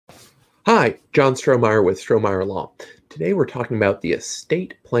Hi, John Strohmeyer with Strohmeyer Law. Today we're talking about the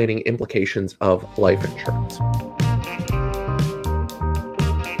estate planning implications of life insurance.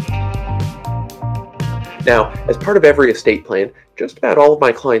 Now, as part of every estate plan, just about all of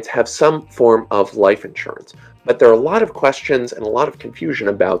my clients have some form of life insurance, but there are a lot of questions and a lot of confusion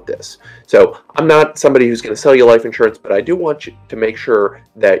about this. So I'm not somebody who's going to sell you life insurance, but I do want you to make sure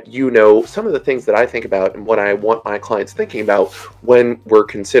that you know some of the things that I think about and what I want my clients thinking about when we're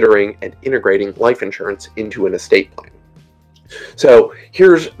considering and integrating life insurance into an estate plan. So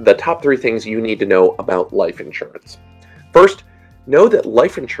here's the top 3 things you need to know about life insurance. First, know that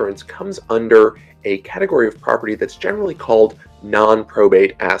life insurance comes under a category of property that's generally called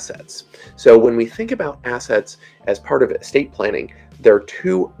non-probate assets. So when we think about assets as part of estate planning, there are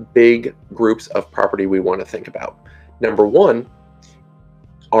 2 big groups of property we want to think about. Number 1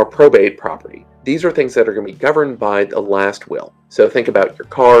 are probate property. These are things that are going to be governed by the last will. So think about your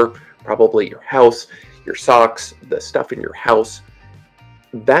car, probably your house, your socks, the stuff in your house.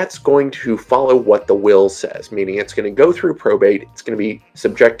 That's going to follow what the will says, meaning it's going to go through probate, it's going to be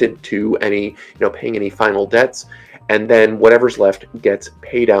subjected to any, paying any final debts, and then whatever's left gets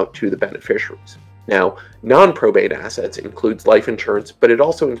paid out to the beneficiaries. Now, non-probate assets includes life insurance, but it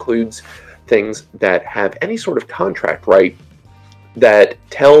also includes things that have any sort of contract right that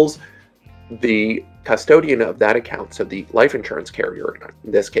tells the custodian of that account, so the life insurance carrier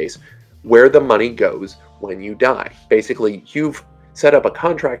in this case, where the money goes when you die. Basically, you've set up a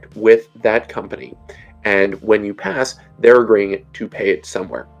contract with that company, and when you pass, they're agreeing to pay it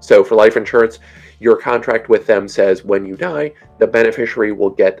somewhere. So for life insurance, your contract with them says when you die, the beneficiary will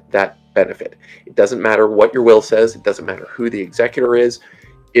get that benefit. It doesn't matter what your will says, it doesn't matter who the executor is,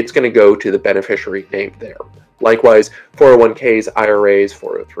 it's going to go to the beneficiary named there. Likewise, 401ks, IRAs,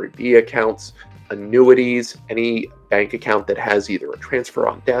 403b accounts, annuities, any bank account that has either a transfer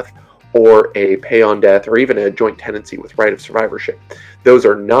on death or a pay on death, or even a joint tenancy with right of survivorship. Those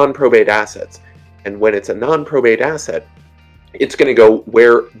are non-probate assets. And when it's a non-probate asset, it's going to go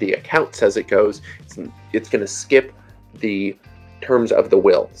where the account says it goes. It's going to skip the terms of the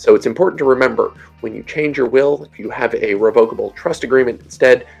will. So it's important to remember, when you change your will, if you have a revocable trust agreement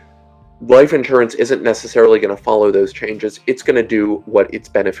instead, life insurance isn't necessarily going to follow those changes. It's going to do what its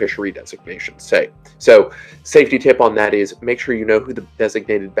beneficiary designations say. So safety tip on that is make sure you know who the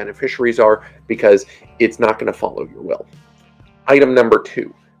designated beneficiaries are, because it's not going to follow your will. Item number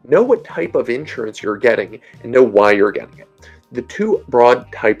 2, know what type of insurance you're getting and know why you're getting it. The 2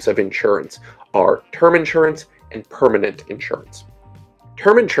 broad types of insurance are term insurance and permanent insurance.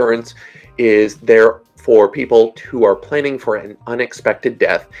 Term insurance is there for people who are planning for an unexpected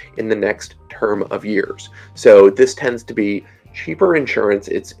death in the next term of years. So this tends to be cheaper insurance.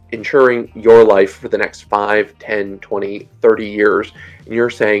 It's insuring your life for the next 5, 10, 20, 30 years. And you're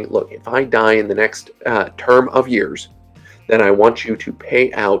saying, look, if I die in the next term of years, then I want you to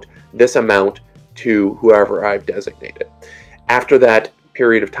pay out this amount to whoever I've designated. After that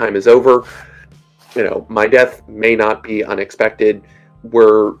period of time is over, my death may not be unexpected.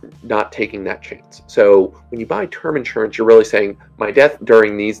 We're not taking that chance. So when you buy term insurance, you're really saying my death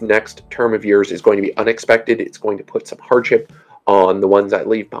during these next term of years is going to be unexpected. It's going to put some hardship on the ones I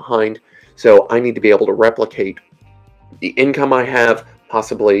leave behind. So I need to be able to replicate the income I have,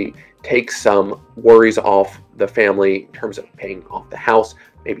 possibly take some worries off the family in terms of paying off the house,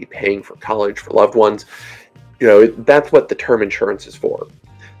 maybe paying for college for loved ones. That's what the term insurance is for.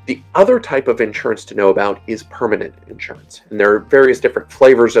 The other type of insurance to know about is permanent insurance. And there are various different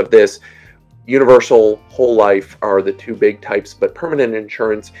flavors of this. Universal, whole life are the 2 big types, but permanent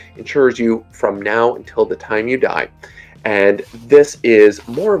insurance insures you from now until the time you die. And this is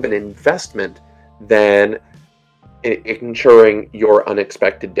more of an investment than insuring your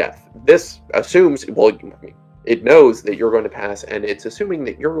unexpected death. This assumes, it knows that you're going to pass, and it's assuming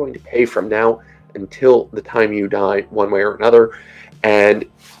that you're going to pay from now until the time you die, one way or another. And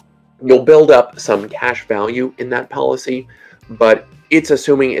you'll build up some cash value in that policy, but it's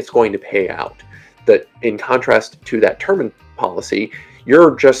assuming it's going to pay out. That in contrast to that term policy,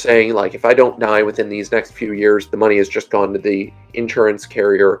 you're just saying, like, if I don't die within these next few years, the money has just gone to the insurance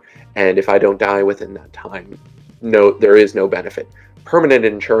carrier, and if I don't die within that time, no, there is no benefit. Permanent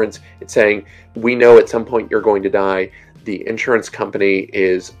insurance, it's saying, we know at some point you're going to die. The insurance company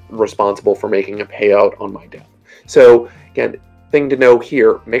is responsible for making a payout on my death. So again, thing to know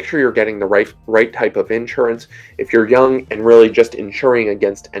here, make sure you're getting the right type of insurance. If you're young and really just insuring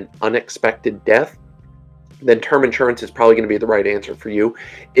against an unexpected death, then term insurance is probably going to be the right answer for you.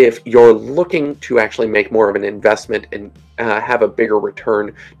 If you're looking to actually make more of an investment and have a bigger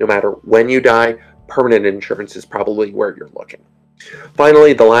return no matter when you die, permanent insurance is probably where you're looking.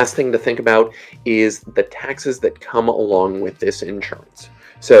 Finally, the last thing to think about is the taxes that come along with this insurance.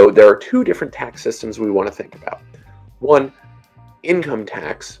 So there are two different tax systems we want to think about. One, income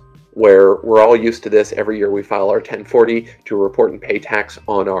tax, where we're all used to this. Every year we file our 1040 to report and pay tax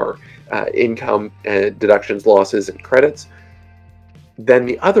on our income, deductions, losses, and credits. Then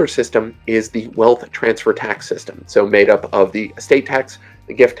the other system is the wealth transfer tax system, so made up of the estate tax,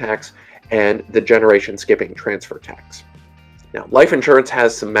 the gift tax, and the generation skipping transfer tax. Now, life insurance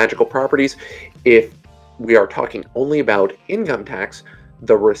has some magical properties. If we are talking only about income tax,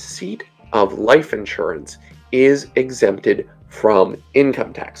 the receipt of life insurance is exempted from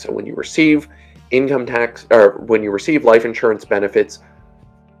income tax. So when you receive income tax, or when you receive life insurance benefits,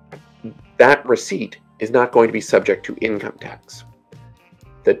 that receipt is not going to be subject to income tax.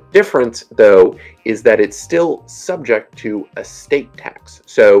 The difference, though, is that it's still subject to estate tax.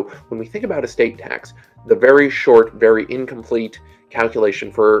 So when we think about estate tax, the very short, very incomplete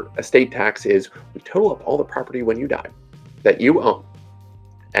calculation for estate tax is we total up all the property when you die that you own.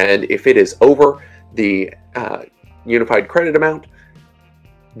 And if it is over the unified credit amount,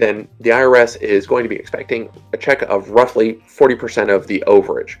 then the IRS is going to be expecting a check of roughly 40% of the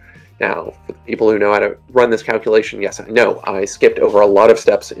overage. Now, for the people who know how to run this calculation, yes, I know I skipped over a lot of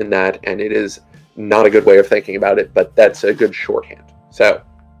steps in that, and it is not a good way of thinking about it, but that's a good shorthand. So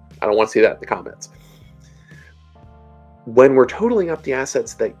I don't want to see that in the comments. When we're totaling up the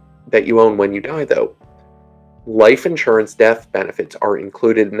assets that you own when you die, though, life insurance death benefits are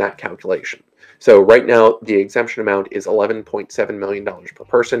included in that calculation. So right now, the exemption amount is $11.7 million per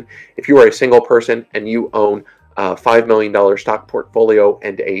person. If you are a single person and you own a $5 million stock portfolio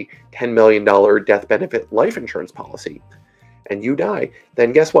and a $10 million death benefit life insurance policy, and you die,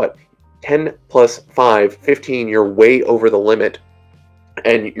 then guess what? 10 plus 5, 15, you're way over the limit,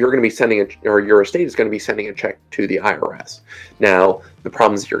 and you're going to be sending your estate is going to be sending a check to the IRS. Now, the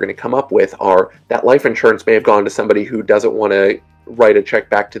problems you're going to come up with are that life insurance may have gone to somebody who doesn't want to write a check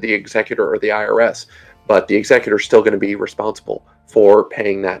back to the executor or the IRS, but the executor is still going to be responsible for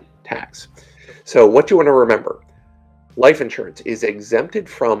paying that tax. So what you want to remember, life insurance is exempted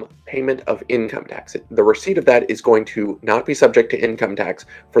from payment of income tax. The receipt of that is going to not be subject to income tax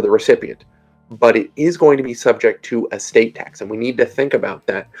for the recipient, but it is going to be subject to estate tax. And we need to think about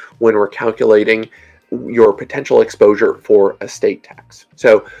that when we're calculating your potential exposure for estate tax.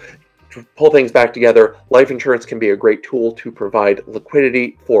 So to pull things back together, life insurance can be a great tool to provide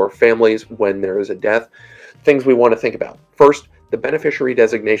liquidity for families when there is a death. Things we want to think about. First, the beneficiary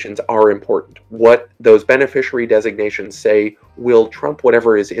designations are important. What those beneficiary designations say will trump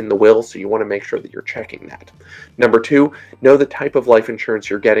whatever is in the will, so you want to make sure that you're checking that. Number two, know the type of life insurance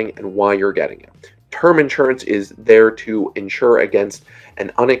you're getting and why you're getting it. Term insurance is there to insure against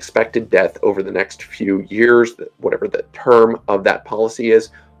an unexpected death over the next few years, whatever the term of that policy is.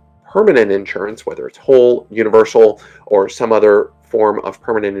 Permanent insurance, whether it's whole, universal, or some other form of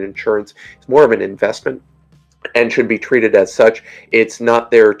permanent insurance, is more of an investment and should be treated as such. It's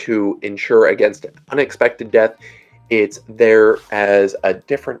not there to insure against unexpected death. It's there as a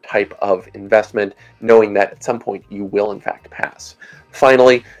different type of investment, knowing that at some point you will in fact pass.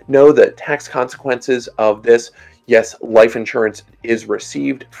 Finally, know the tax consequences of this. Yes, life insurance is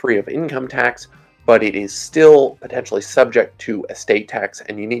received free of income tax, but it is still potentially subject to estate tax,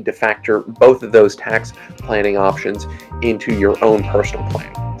 and you need to factor both of those tax planning options into your own personal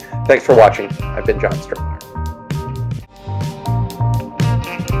planning. Thanks for watching. I've been John Strohmeyer.